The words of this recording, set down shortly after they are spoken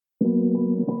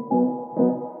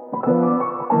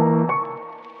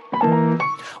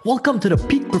Welcome to the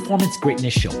Peak Performance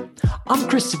Greatness Show. I'm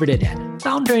Christopher Dedian,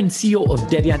 founder and CEO of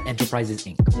Dedian Enterprises,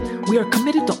 Inc. We are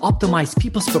committed to optimize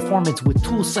people's performance with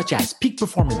tools such as peak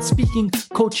performance speaking,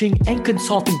 coaching, and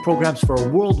consulting programs for a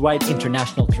worldwide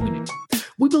international community.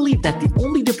 We believe that the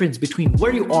only difference between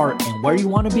where you are and where you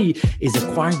want to be is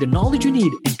acquiring the knowledge you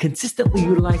need and consistently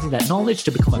utilizing that knowledge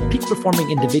to become a peak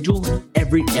performing individual in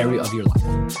every area of your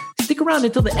life. Stick around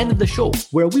until the end of the show,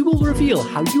 where we will reveal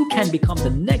how you can become the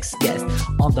next guest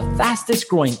on the fastest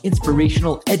growing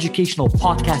inspirational educational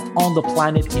podcast on the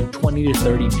planet in 20 to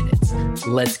 30 minutes.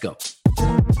 Let's go.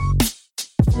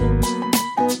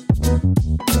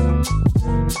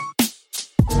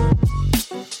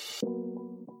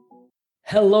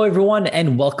 Hello, everyone,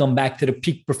 and welcome back to the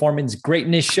Peak Performance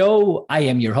Greatness Show. I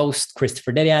am your host,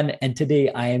 Christopher Dedian, and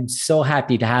today I am so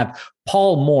happy to have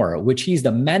Paul Moore, which he's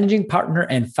the managing partner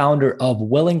and founder of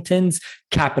Wellings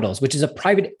Capitals, which is a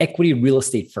private equity real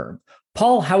estate firm.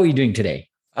 Paul, how are you doing today?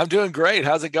 I'm doing great.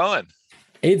 How's it going?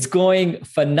 It's going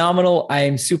phenomenal. I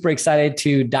am super excited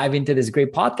to dive into this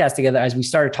great podcast together as we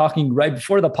started talking right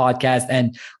before the podcast.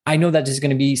 And I know that there's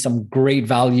going to be some great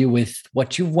value with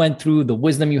what you went through, the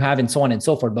wisdom you have, and so on and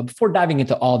so forth. But before diving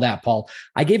into all that, Paul,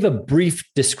 I gave a brief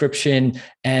description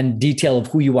and detail of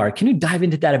who you are. Can you dive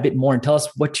into that a bit more and tell us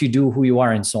what you do, who you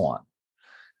are, and so on?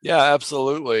 Yeah,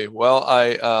 absolutely. Well,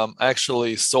 I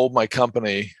actually sold my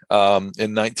company in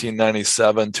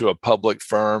 1997 to a public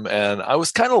firm, and I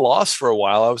was kind of lost for a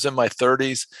while. I was in my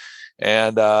 30s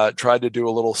and tried to do a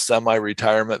little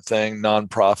semi-retirement thing,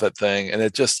 nonprofit thing, and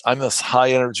I'm this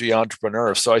high-energy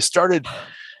entrepreneur. So I started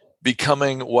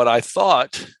becoming what I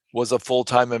thought was a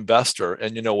full-time investor,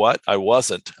 and you know what? I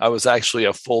wasn't. I was actually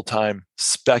a full-time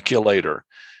speculator,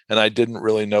 and I didn't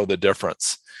really know the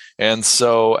difference. And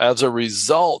so as a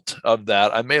result of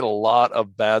that, I made a lot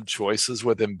of bad choices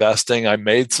with investing. I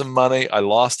made some money. I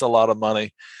lost a lot of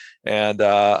money. And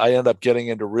I ended up getting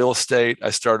into real estate. I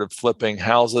started flipping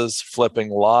houses, flipping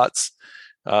lots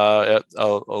at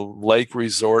a lake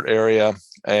resort area.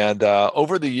 And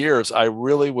over the years, I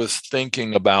really was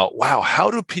thinking about, wow, how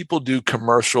do people do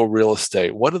commercial real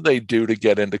estate? What do they do to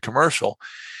get into commercial?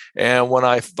 And when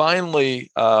I finally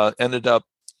ended up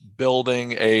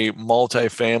building a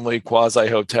multifamily quasi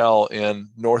hotel in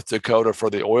North Dakota for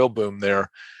the oil boom there,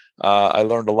 I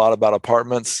learned a lot about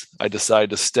apartments. I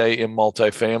decided to stay in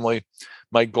multifamily.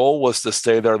 My goal was to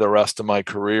stay there the rest of my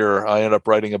career. I ended up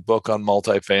writing a book on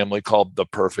multifamily called The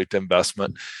Perfect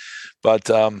Investment, but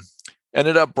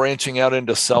ended up branching out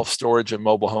into self-storage and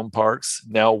mobile home parks.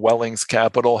 Now Wellings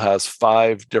Capital has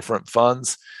 5 different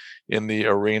funds in the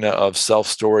arena of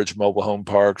self-storage, mobile home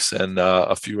parks, and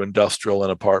a few industrial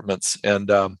and apartments. And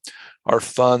our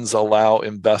funds allow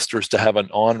investors to have an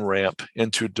on-ramp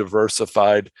into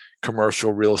diversified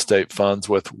commercial real estate funds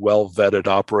with well-vetted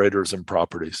operators and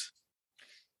properties.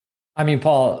 I mean,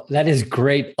 Paul, that is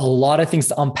great. A lot of things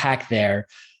to unpack there.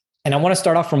 And I want to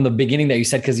start off from the beginning that you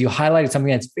said, because you highlighted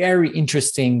something that's very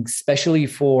interesting, especially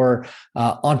for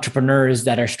entrepreneurs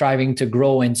that are striving to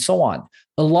grow and so on.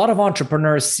 A lot of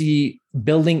entrepreneurs see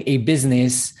building a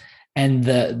business and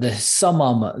the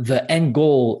summum, the end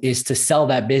goal is to sell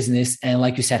that business. And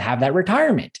like you said, have that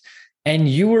retirement. And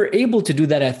you were able to do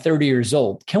that at 30 years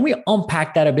old. Can we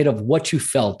unpack that a bit of what you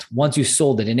felt once you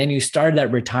sold it and then you started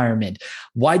that retirement?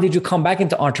 Why did you come back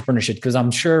into entrepreneurship? Because I'm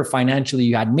sure financially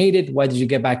you had made it. Why did you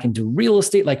get back into real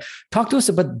estate? Like, talk to us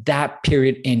about that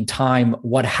period in time,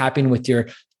 what happened with your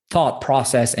thought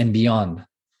process and beyond.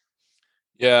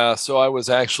 Yeah, so I was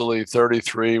actually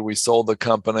 33. We sold the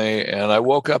company, and I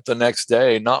woke up the next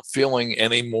day not feeling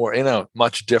any more,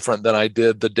 much different than I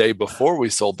did the day before we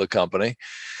sold the company.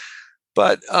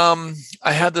 But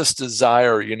I had this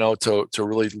desire, to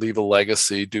really leave a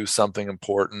legacy, do something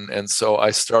important. And so I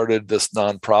started this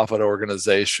nonprofit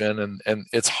organization, and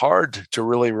it's hard to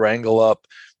really wrangle up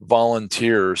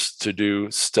volunteers to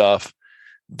do stuff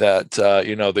that,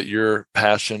 that you're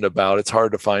passionate about. It's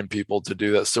hard to find people to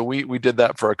do that. So we did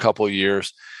that for a couple of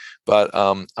years. But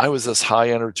I was this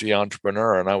high energy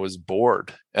entrepreneur, and I was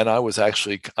bored. And I was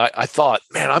I thought,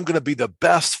 man, I'm going to be the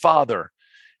best father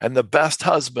and the best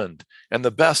husband and the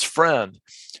best friend.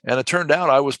 And it turned out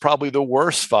I was probably the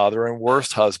worst father and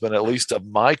worst husband, at least of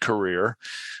my career.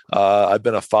 I've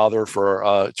been a father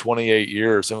for 28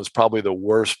 years, and it was probably the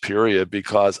worst period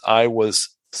because I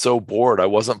was so bored. I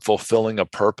wasn't fulfilling a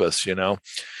purpose,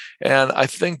 And I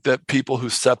think that people who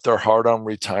set their heart on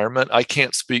retirement, I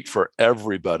can't speak for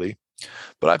everybody,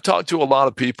 but I've talked to a lot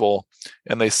of people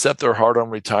and they set their heart on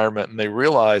retirement and they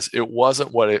realize it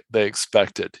wasn't what they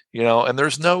expected, and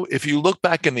if you look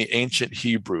back in the ancient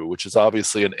Hebrew, which is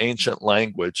obviously an ancient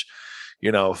language,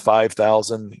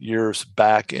 5,000 years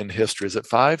back in history. Is it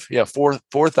five? Yeah,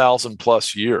 4,000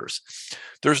 plus years.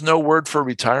 There's no word for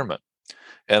retirement.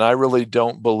 And I really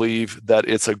don't believe that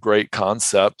it's a great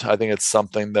concept. I think it's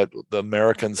something that the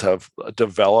Americans have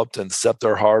developed and set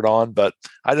their heart on, but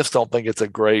I just don't think it's a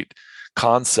great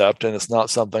concept. And it's not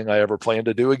something I ever plan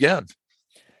to do again.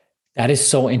 That is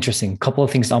so interesting. A couple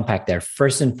of things to unpack there.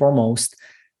 First and foremost,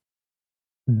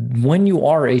 when you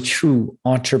are a true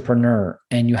entrepreneur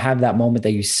and you have that moment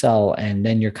that you sell and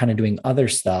then you're kind of doing other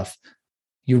stuff,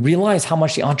 you realize how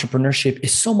much the entrepreneurship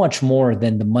is so much more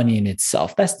than the money in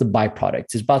itself. That's the byproduct.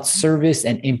 It's about service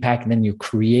and impact, and then you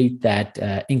create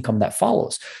that income that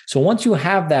follows. So once you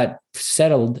have that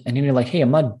settled and you're like, hey,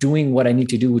 I'm not doing what I need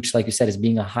to do, which like you said, is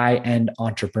being a high-end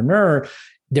entrepreneur,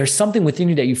 there's something within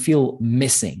you that you feel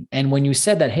missing. And when you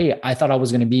said that, hey, I thought I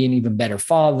was going to be an even better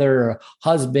father,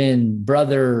 husband,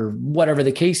 brother, whatever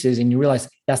the case is, and you realize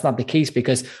that's not the case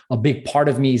because a big part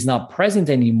of me is not present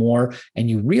anymore, and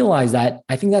you realize that,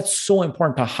 I think that's so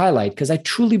important to highlight, because I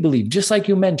truly believe, just like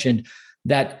you mentioned,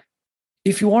 that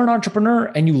if you are an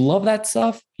entrepreneur and you love that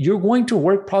stuff, you're going to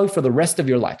work probably for the rest of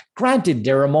your life. Granted,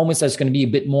 there are moments that's going to be a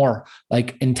bit more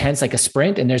like intense, like a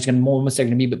sprint, and there's going to be moments that are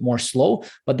going to be a bit more slow.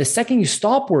 But the second you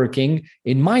stop working,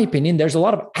 in my opinion, there's a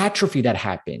lot of atrophy that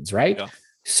happens, right? Yeah.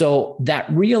 So that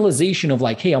realization of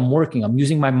like, hey, I'm working, I'm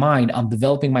using my mind, I'm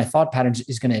developing my thought patterns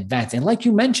is going to advance. And like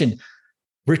you mentioned,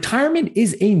 retirement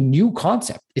is a new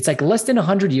concept. It's like less than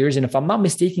 100 years. And if I'm not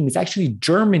mistaken, it's actually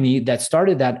Germany that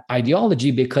started that ideology,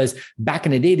 because back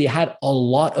in the day, they had a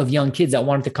lot of young kids that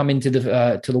wanted to come into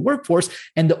the workforce,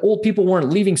 and the old people weren't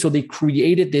leaving. So they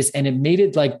created this, and it made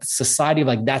it like society,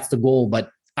 like that's the goal. But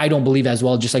I don't believe as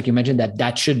well, just like you mentioned,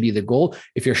 that should be the goal.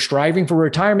 If you're striving for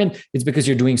retirement, it's because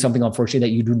you're doing something, unfortunately,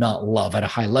 that you do not love at a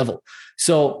high level.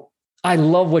 So I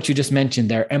love what you just mentioned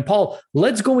there. And Paul,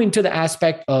 let's go into the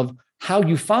aspect of how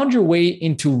you found your way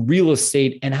into real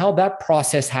estate and how that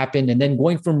process happened, and then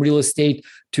going from real estate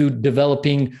to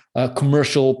developing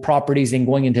commercial properties and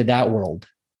going into that world.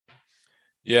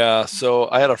 Yeah. So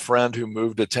I had a friend who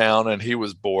moved to town and he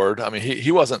was bored. I mean,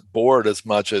 he wasn't bored as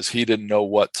much as he didn't know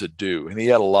what to do. And he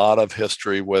had a lot of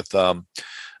history with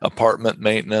apartment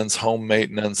maintenance, home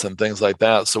maintenance, and things like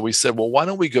that. So we said, well, why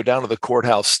don't we go down to the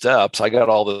courthouse steps? I got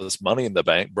all this money in the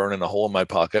bank, burning a hole in my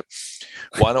pocket.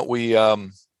 Why don't we,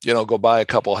 go buy a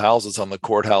couple houses on the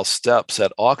courthouse steps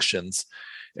at auctions,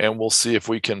 and we'll see if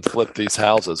we can flip these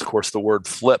houses. Of course, the word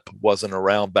flip wasn't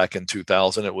around back in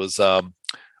 2000. It was a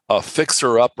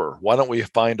fixer upper. Why don't we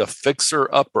find a fixer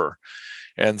upper?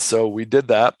 And so we did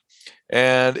that.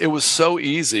 And it was so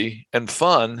easy and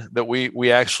fun that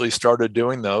we actually started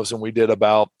doing those. And we did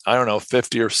about,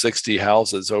 50 or 60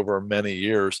 houses over many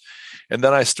years. And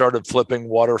then I started flipping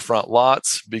waterfront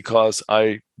lots because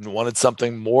I wanted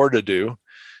something more to do.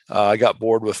 I got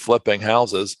bored with flipping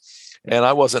houses, and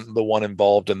I wasn't the one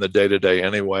involved in the day-to-day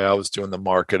anyway. I was doing the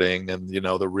marketing and,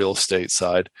 the real estate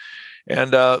side.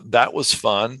 And that was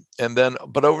fun. And then,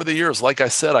 but over the years, like I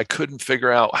said, I couldn't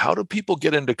figure out, how do people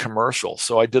get into commercial?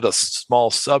 So I did a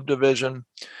small subdivision.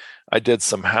 I did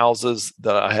some houses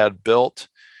that I had built.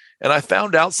 And I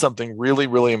found out something really,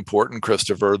 really important,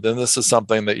 Christopher. Then this is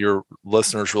something that your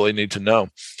listeners really need to know.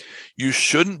 You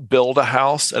shouldn't build a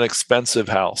house, an expensive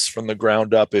house, from the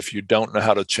ground up if you don't know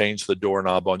how to change the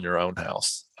doorknob on your own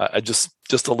house. I just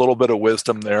a little bit of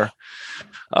wisdom there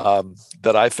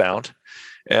that I found.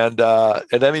 And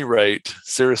at any rate,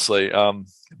 seriously,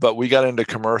 but we got into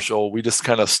commercial. We just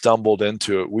kind of stumbled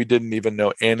into it. We didn't even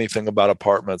know anything about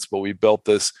apartments, but we built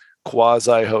this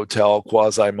quasi hotel,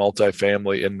 quasi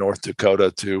multifamily in North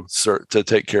Dakota to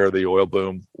take care of the oil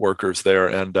boom workers there.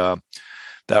 And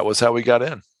that was how we got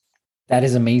in. That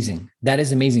is amazing. That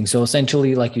is amazing. So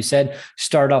essentially, like you said,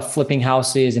 start off flipping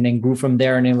houses and then grew from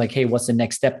there. And then like, hey, what's the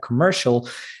next step? Commercial.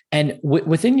 And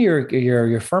within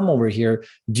your firm over here,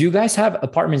 do you guys have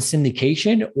apartment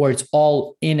syndication, or it's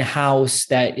all in-house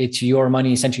that it's your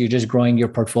money? Essentially, you're just growing your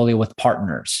portfolio with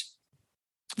partners?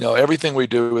 No, everything we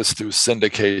do is through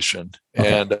syndication.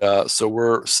 Okay. And so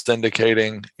we're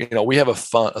syndicating, we have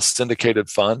a syndicated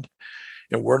fund,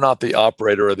 and we're not the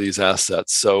operator of these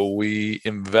assets. So we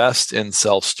invest in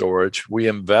self-storage. We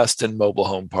invest in mobile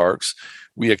home parks.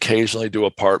 We occasionally do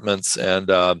apartments and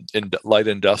in light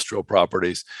industrial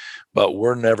properties, but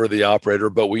we're never the operator,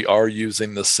 but we are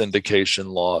using the syndication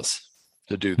laws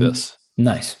to do this.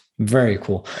 Nice. Very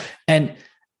cool. And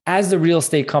as the real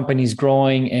estate company is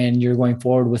growing and you're going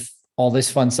forward with all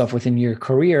this fun stuff within your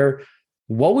career,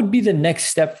 what would be the next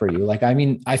step for you? Like, I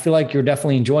mean, I feel like you're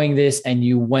definitely enjoying this and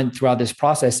you went throughout this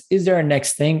process. Is there a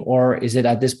next thing, or is it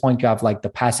at this point you have like the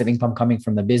passive income coming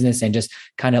from the business and just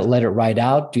kind of let it ride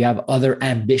out? Do you have other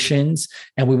ambitions?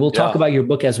 And we will talk Yeah. about your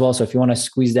book as well. So if you want to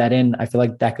squeeze that in, I feel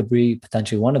like that could be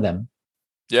potentially one of them.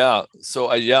 Yeah. So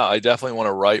I definitely want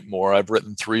to write more. I've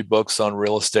written 3 books on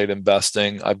real estate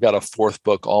investing. I've got a 4th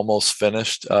book almost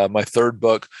finished. My 3rd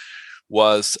book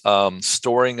was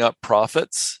Storing Up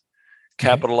Profits, Okay.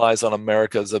 Capitalize on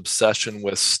America's Obsession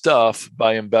with Stuff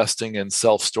by Investing in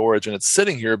Self-Storage. And it's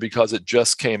sitting here because it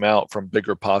just came out from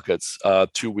Bigger Pockets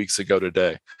 2 weeks ago today.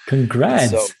 And so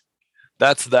Congrats.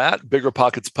 that's that. Bigger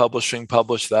Pockets Publishing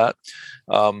published that.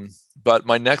 But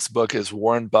my next book is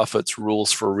Warren Buffett's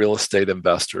Rules for Real Estate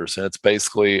Investors. And it's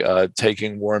basically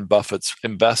taking Warren Buffett's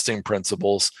investing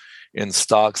principles in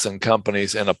stocks and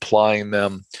companies and applying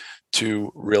them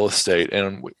to real estate.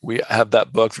 And we have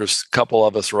that book. There's a couple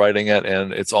of us writing it,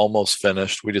 and it's almost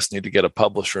finished. We just need to get a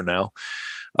publisher now.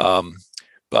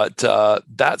 But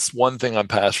that's one thing I'm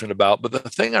passionate about. But the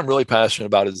thing I'm really passionate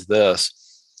about is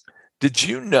this. Did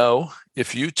you know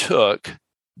if you took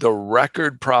the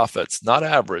record profits, not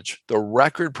average, the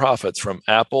record profits from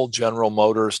Apple, General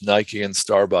Motors, Nike, and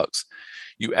Starbucks,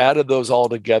 you added those all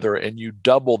together and you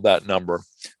doubled that number,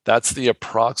 that's the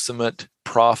approximate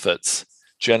profits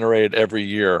generated every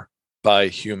year by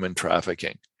human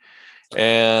trafficking.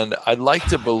 And I'd like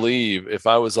to believe if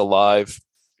I was alive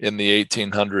in the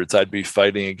 1800s, I'd be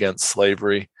fighting against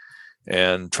slavery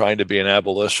and trying to be an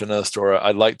abolitionist. Or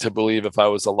I'd like to believe if I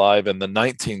was alive in the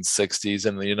 1960s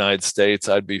in the United States,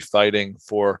 I'd be fighting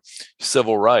for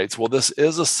civil rights. Well, this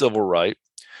is a civil right.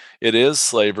 It is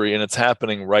slavery, and it's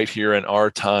happening right here in our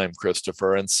time,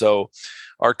 Christopher. And so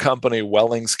our company,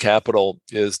 Wellings Capital,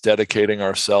 is dedicating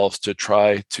ourselves to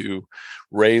try to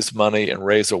raise money and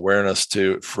raise awareness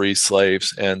to free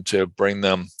slaves and to bring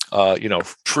them,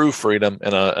 true freedom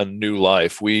and a new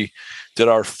life. We did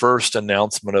our first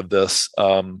announcement of this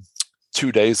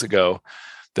 2 days ago.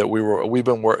 That we've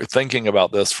been thinking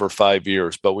about this for 5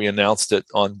 years, but we announced it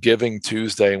on Giving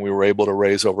Tuesday, and we were able to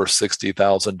raise over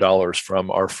 $60,000 from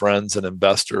our friends and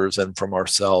investors and from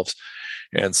ourselves.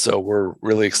 And so we're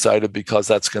really excited because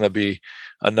that's going to be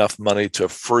enough money to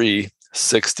free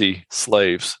 60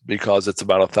 slaves, because it's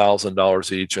about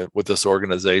 $1,000 each with this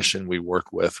organization we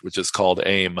work with, which is called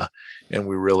AIM. And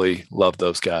we really love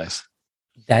those guys.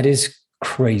 That is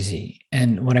crazy.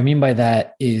 And what I mean by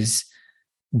that is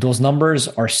those numbers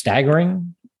are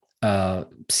staggering,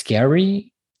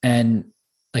 scary. And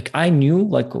like I knew,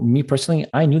 like me personally,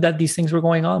 I knew that these things were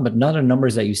going on, but none of the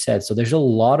numbers that you said. So there's a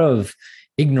lot of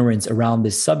ignorance around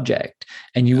this subject.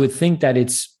 And you would think that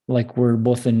it's like we're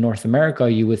both in North America,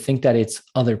 you would think that it's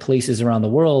other places around the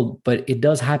world, but it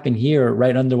does happen here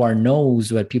right under our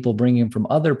nose with people bringing from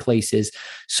other places.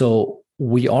 So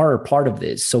we are a part of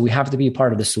this. So we have to be a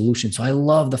part of the solution. So I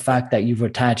love the fact that you've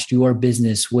attached your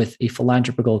business with a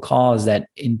philanthropical cause that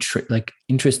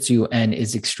interests you and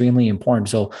is extremely important.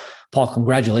 So Paul,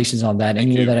 congratulations on that.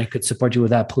 Any way that I could support you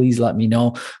with that, please let me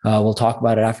know. We'll talk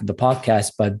about it after the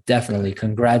podcast, but definitely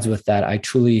congrats with that. I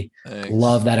truly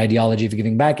love that ideology of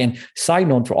giving back. And side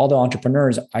note for all the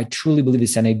entrepreneurs, I truly believe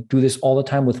this, and I do this all the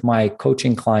time with my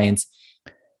coaching clients.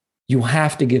 You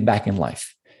have to give back in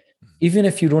life. Even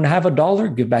if you don't have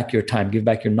 $1, give back your time, give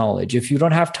back your knowledge. If you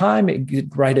don't have time,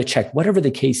 write a check, whatever the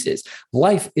case is.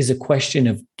 Life is a question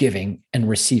of giving and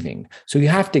receiving. So you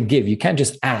have to give. You can't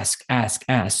just ask.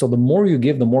 So the more you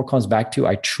give, the more comes back to you.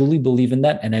 I truly believe in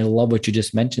that. And I love what you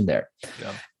just mentioned there.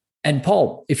 Yeah. And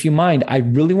Paul, if you mind, I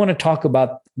really want to talk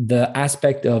about the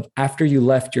aspect of after you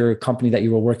left your company that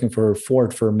you were working for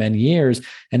Ford for many years,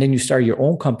 and then you started your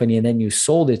own company and then you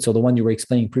sold it. So the one you were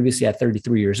explaining previously at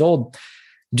 33 years old.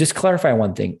 Just clarify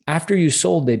one thing. After you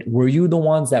sold it, were you the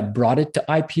ones that brought it to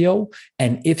IPO?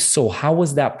 And if so, how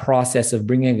was that process of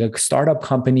bringing a startup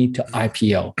company to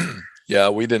IPO? Yeah,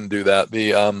 we didn't do that.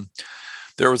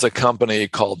 There was a company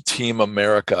called Team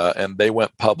America, and they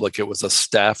went public. It was a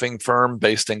staffing firm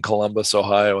based in Columbus,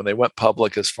 Ohio, and they went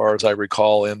public, as far as I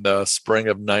recall, in the spring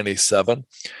of '97.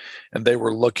 And they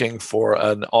were looking for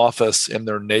an office in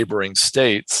their neighboring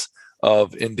states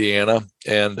of Indiana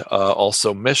and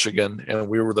also Michigan, and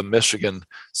we were the Michigan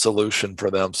solution for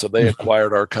them. So they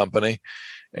acquired our company,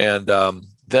 and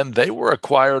then they were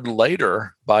acquired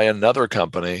later by another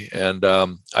company, and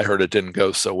I heard it didn't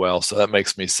go so well. So that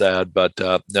makes me sad, but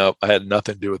no, I had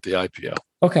nothing to do with the IPO.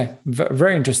 Okay,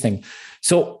 very interesting.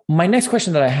 So my next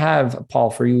question that I have, Paul,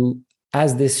 for you,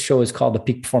 as this show is called the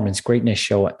Peak Performance Greatness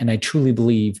Show, and I truly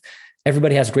believe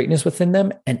everybody has greatness within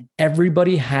them, and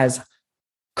everybody has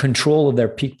control of their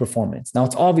peak performance. Now,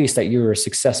 it's obvious that you're a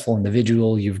successful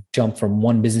individual. You've jumped from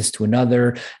one business to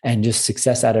another and just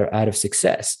success out of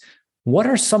success. What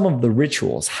are some of the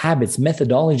rituals, habits,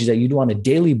 methodologies that you do on a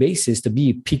daily basis to be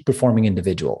a peak performing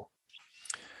individual?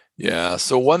 Yeah.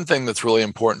 So one thing that's really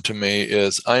important to me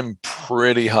is I'm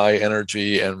pretty high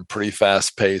energy and pretty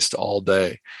fast paced all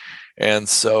day. And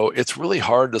so it's really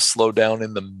hard to slow down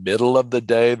in the middle of the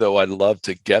day, though I'd love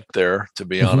to get there, to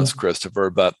be honest,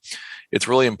 Christopher. But it's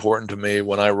really important to me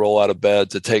when I roll out of bed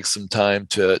to take some time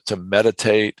to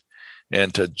meditate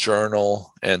and to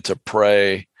journal and to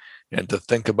pray and to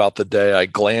think about the day. I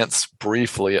glance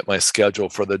briefly at my schedule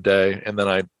for the day, and then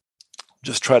I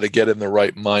just try to get in the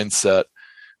right mindset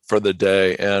for the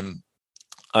day. And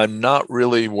I'm not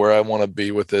really where I want to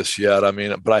be with this yet. I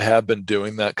mean, but I have been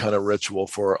doing that kind of ritual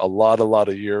for a lot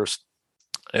of years.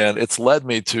 And it's led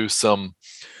me to some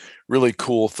really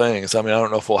cool things. I mean, I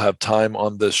don't know if we'll have time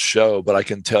on this show, but I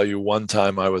can tell you one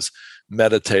time I was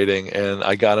meditating and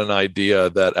I got an idea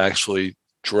that actually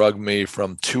drug me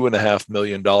from $2.5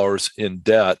 million in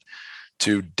debt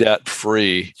to debt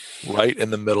free right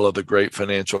in the middle of the great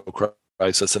financial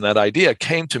crisis. And that idea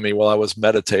came to me while I was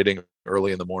meditating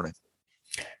early in the morning.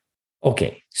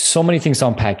 Okay, so many things to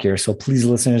unpack here. So please,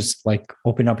 listeners,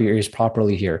 open up your ears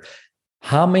properly here.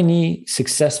 How many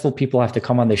successful people have to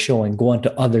come on the show and go on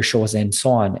to other shows and so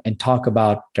on and talk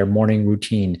about their morning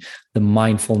routine, the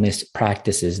mindfulness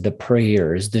practices, the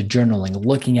prayers, the journaling,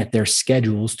 looking at their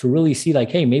schedules to really see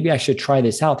hey, maybe I should try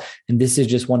this out. And this is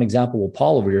just one example with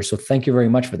Paul over here. So thank you very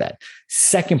much for that.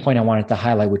 Second point I wanted to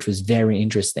highlight, which was very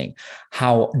interesting,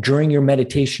 how during your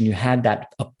meditation, you had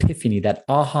that epiphany, that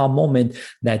aha moment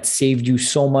that saved you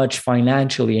so much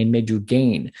financially and made you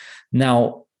gain.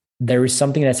 Now, there is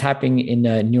something that's happening in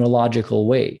a neurological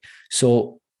way.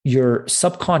 So your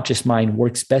subconscious mind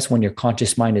works best when your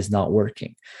conscious mind is not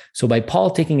working. So by Paul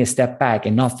taking a step back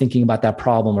and not thinking about that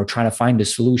problem or trying to find a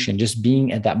solution, just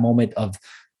being at that moment of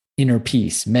inner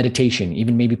peace, meditation,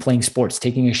 even maybe playing sports,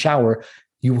 taking a shower,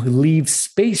 you leave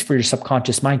space for your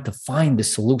subconscious mind to find the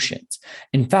solutions.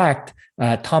 In fact,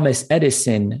 Thomas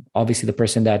Edison, obviously the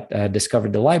person that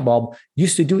discovered the light bulb,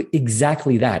 used to do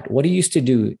exactly that. What he used to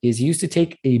do is he used to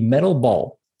take a metal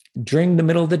ball during the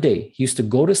middle of the day. He used to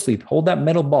go to sleep, hold that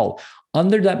metal ball.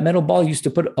 Under that metal ball, he used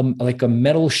to put a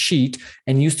metal sheet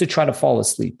and he used to try to fall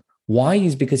asleep. Why?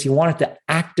 Is because he wanted to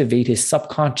activate his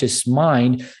subconscious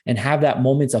mind and have that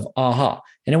moments of aha.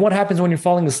 And then what happens when you're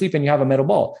falling asleep and you have a metal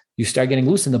ball? You start getting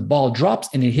loose and the ball drops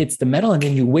and it hits the metal and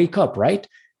then you wake up, right?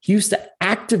 He used to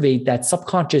activate that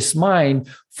subconscious mind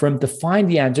for him to find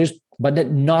the answers, but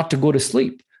then not to go to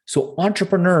sleep. So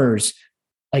entrepreneurs,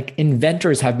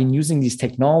 inventors, have been using these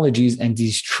technologies and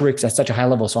these tricks at such a high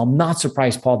level. So I'm not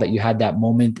surprised, Paul, that you had that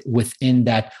moment within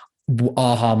that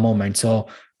aha moment. So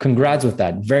congrats with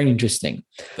that. Very interesting.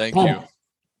 Thank you.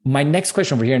 My next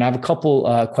question over here, and I have a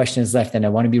couple questions left, and I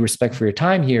want to be respectful for your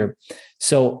time here.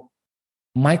 So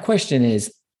my question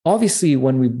is, obviously,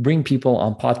 when we bring people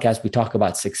on podcasts, we talk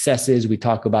about successes, we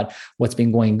talk about what's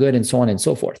been going good and so on and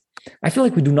so forth. I feel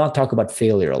like we do not talk about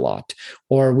failure a lot,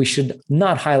 or we should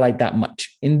not highlight that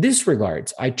much. In this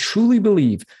regards, I truly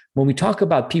believe when we talk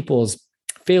about people's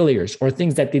failures or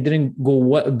things that they didn't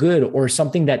go good or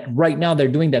something that right now they're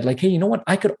doing that hey, you know what,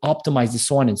 I could optimize this,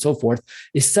 so on and so forth,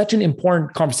 is such an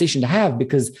important conversation to have,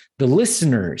 because the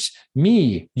listeners,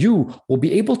 me, you, will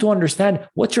be able to understand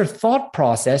what's your thought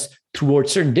process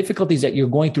towards certain difficulties that you're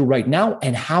going through right now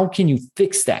and how can you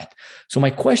fix that. So my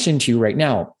question to you right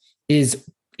now is,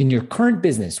 in your current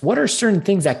business, what are certain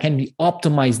things that can be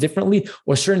optimized differently,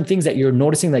 or certain things that you're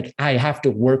noticing I have to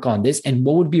work on this, and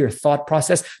what would be your thought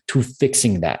process to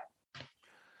fixing that?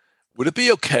 Would it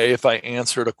be okay if I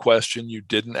answered a question you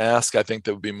didn't ask? I think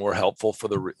that would be more helpful for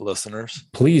the listeners.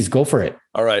 Please go for it.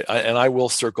 All right. And I will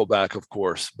circle back, of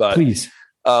course, but please.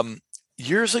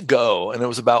 Years ago, and it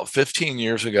was about 15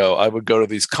 years ago, I would go to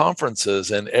these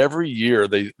conferences, and every year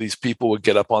these people would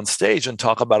get up on stage and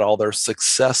talk about all their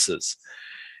successes.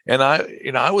 And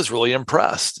I was really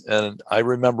impressed. And I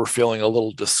remember feeling a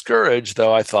little discouraged,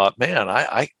 though. I thought, man,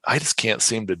 I just can't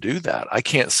seem to do that. I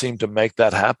can't seem to make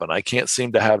that happen. I can't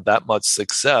seem to have that much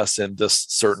success in this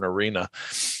certain arena.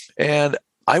 And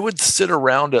I would sit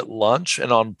around at lunch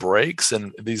and on breaks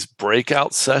and these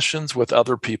breakout sessions with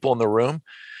other people in the room,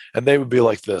 and they would be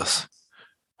like this.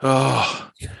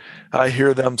 Oh, I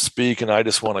hear them speak and I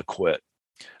just want to quit.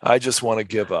 I just want to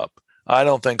give up. I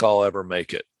don't think I'll ever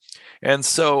make it. And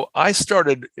so I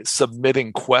started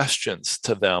submitting questions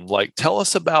to them, like, tell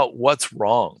us about what's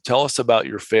wrong. Tell us about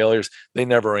your failures. They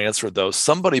never answered those.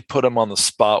 Somebody put them on the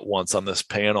spot once on this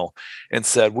panel and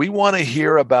said, we want to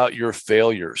hear about your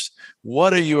failures.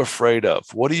 What are you afraid of?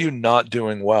 What are you not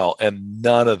doing well? And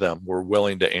none of them were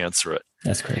willing to answer it.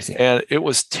 That's crazy. And it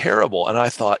was terrible. And I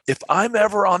thought, if I'm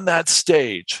ever on that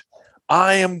stage,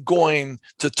 I am going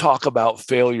to talk about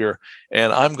failure,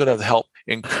 and I'm going to help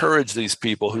encourage these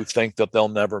people who think that they'll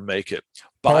never make it.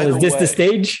 Paul, is this the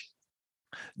stage?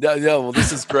 Yeah, well,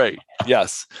 this is great.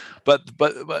 Yes. But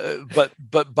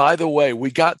by the way,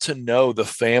 we got to know the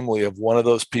family of one of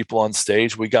those people on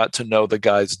stage. We got to know the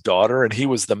guy's daughter, and he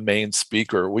was the main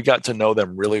speaker. We got to know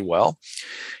them really well.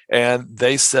 And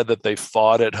they said that they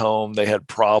fought at home. They had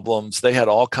problems. They had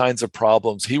all kinds of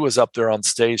problems. He was up there on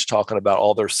stage talking about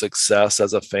all their success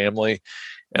as a family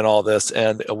and all this.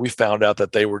 And we found out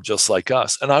that they were just like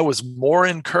us. And I was more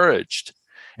encouraged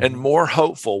and more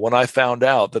hopeful when I found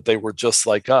out that they were just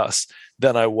like us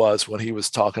than I was when he was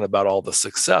talking about all the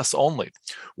success only.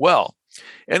 Well,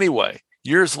 anyway,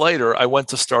 years later, I went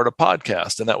to start a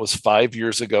podcast, and that was 5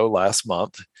 years ago last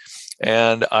month.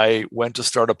 And I went to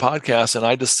start a podcast, and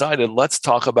I decided, let's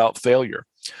talk about failure.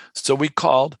 So we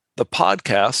called the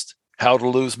podcast How to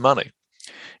Lose Money.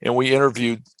 And we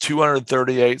interviewed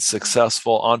 238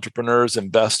 successful entrepreneurs,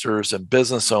 investors, and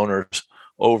business owners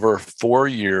over 4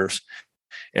 years.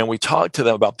 And we talked to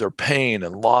them about their pain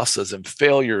and losses and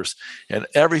failures and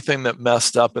everything that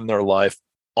messed up in their life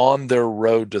on their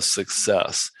road to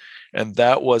success. And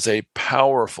that was a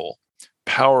powerful,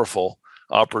 powerful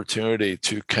opportunity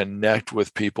to connect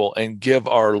with people and give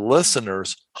our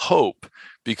listeners hope,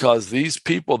 because these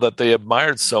people that they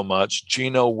admired so much,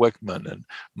 Gino Wickman and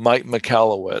Mike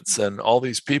Michalowicz and all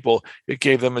these people, it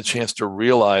gave them a chance to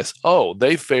realize, oh,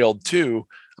 they failed too.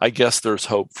 I guess there's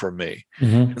hope for me.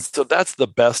 Mm-hmm. And so that's the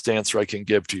best answer I can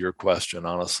give to your question,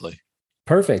 honestly.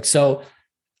 Perfect. So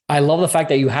I love the fact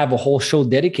that you have a whole show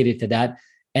dedicated to that.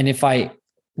 And if I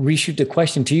reshoot the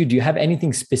question to you, do you have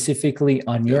anything specifically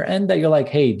on your end that you're like,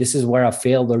 hey, this is where I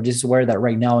failed, or this is where that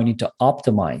right now I need to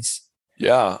optimize?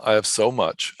 Yeah, I have so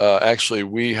much. Actually,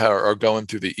 we are going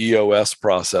through the EOS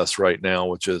process right now,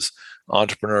 which is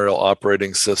Entrepreneurial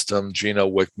Operating System. Gino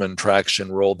Wickman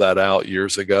Traction rolled that out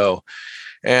years ago.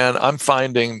 And I'm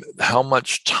finding how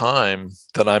much time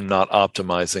that I'm not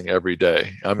optimizing every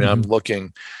day. I mean, I'm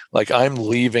looking like I'm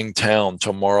leaving town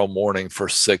tomorrow morning for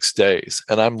 6 days,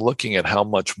 and I'm looking at how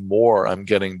much more I'm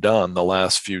getting done the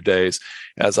last few days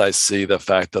as I see the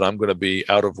fact that I'm going to be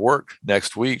out of work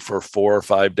next week for 4 or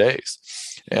 5 days.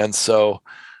 And so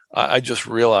I just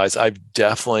realized I've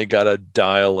definitely got to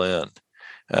dial in.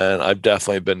 And I've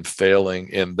definitely been failing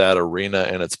in that arena.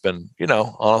 And it's been,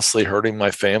 honestly hurting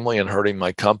my family and hurting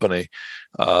my company,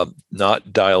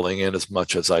 not dialing in as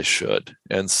much as I should.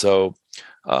 And so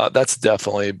that's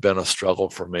definitely been a struggle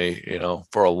for me,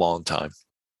 for a long time.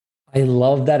 I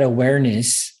love that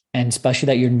awareness. And especially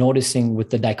that you're noticing with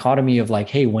the dichotomy of like,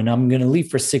 hey, when I'm going to leave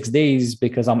for 6 days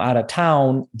because I'm out of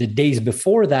town, the days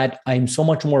before that, I'm so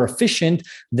much more efficient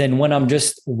than when I'm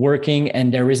just working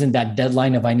and there isn't that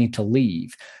deadline of I need to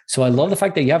leave. So I love the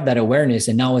fact that you have that awareness.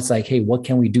 And now it's like, hey, what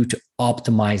can we do to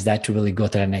optimize that to really go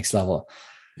to the next level?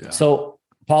 Yeah. So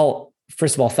Paul,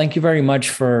 first of all, thank you very much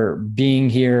for being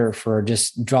here, for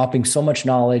just dropping so much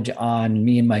knowledge on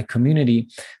me and my community.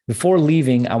 Before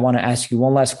leaving, I want to ask you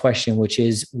one last question, which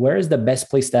is, where is the best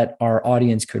place that our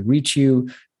audience could reach you,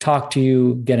 talk to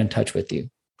you, get in touch with you?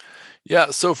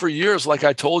 Yeah. So for years, like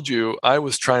I told you, I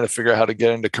was trying to figure out how to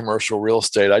get into commercial real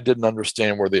estate. I didn't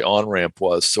understand where the on-ramp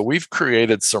was. So we've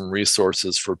created some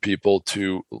resources for people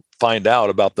to find out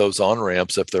about those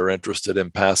on-ramps if they're interested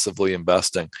in passively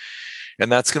investing. And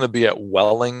that's going to be at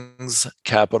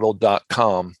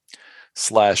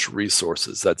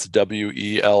wellingscapital.com/resources. That's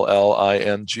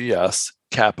WELLINGS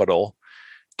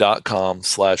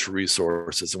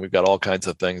capital.com/resources. And we've got all kinds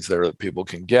of things there that people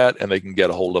can get, and they can get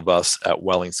a hold of us at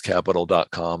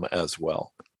wellingscapital.com as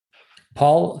well.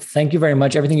 Paul, thank you very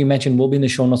much. Everything you mentioned will be in the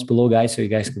show notes below, guys, so you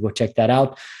guys can go check that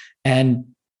out. And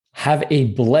have a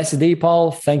blessed day,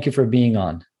 Paul. Thank you for being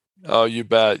on. Oh, you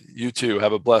bet. You too.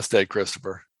 Have a blessed day,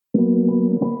 Christopher.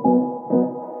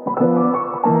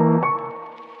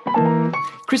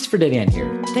 Christopher Dedian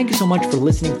here. Thank you so much for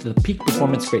listening to the Peak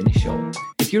Performance Greatness Show.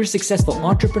 If you're a successful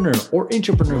entrepreneur or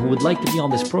entrepreneur who would like to be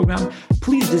on this program,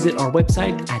 please visit our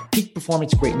website at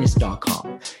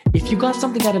peakperformancegreatness.com. If you got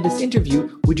something out of this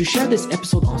interview, would you share this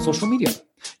episode on social media?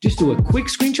 Just do a quick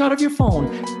screenshot of your phone,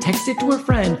 text it to a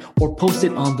friend, or post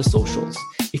it on the socials.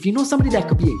 If you know somebody that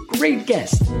could be a great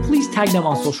guest, please tag them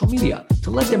on social media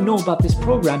to let them know about this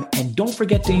program, and don't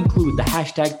forget to include the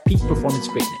hashtag Peak Performance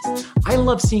Greatness. I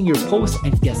love seeing your posts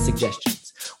and guest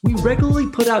suggestions. We regularly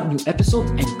put out new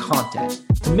episodes and content.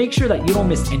 To make sure that you don't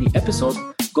miss any episode,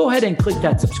 go ahead and click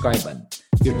that subscribe button.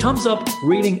 Your thumbs up,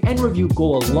 rating, and review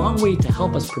go a long way to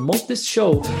help us promote this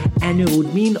show, and it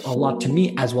would mean a lot to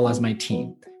me as well as my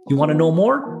team. You want to know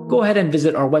more? Go ahead and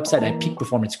visit our website at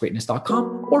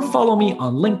peakperformancegreatness.com or follow me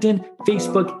on LinkedIn,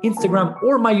 Facebook, Instagram,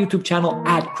 or my YouTube channel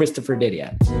at Christopher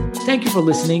Didier. Thank you for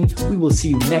listening. We will see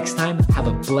you next time. Have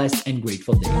a blessed and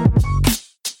grateful day.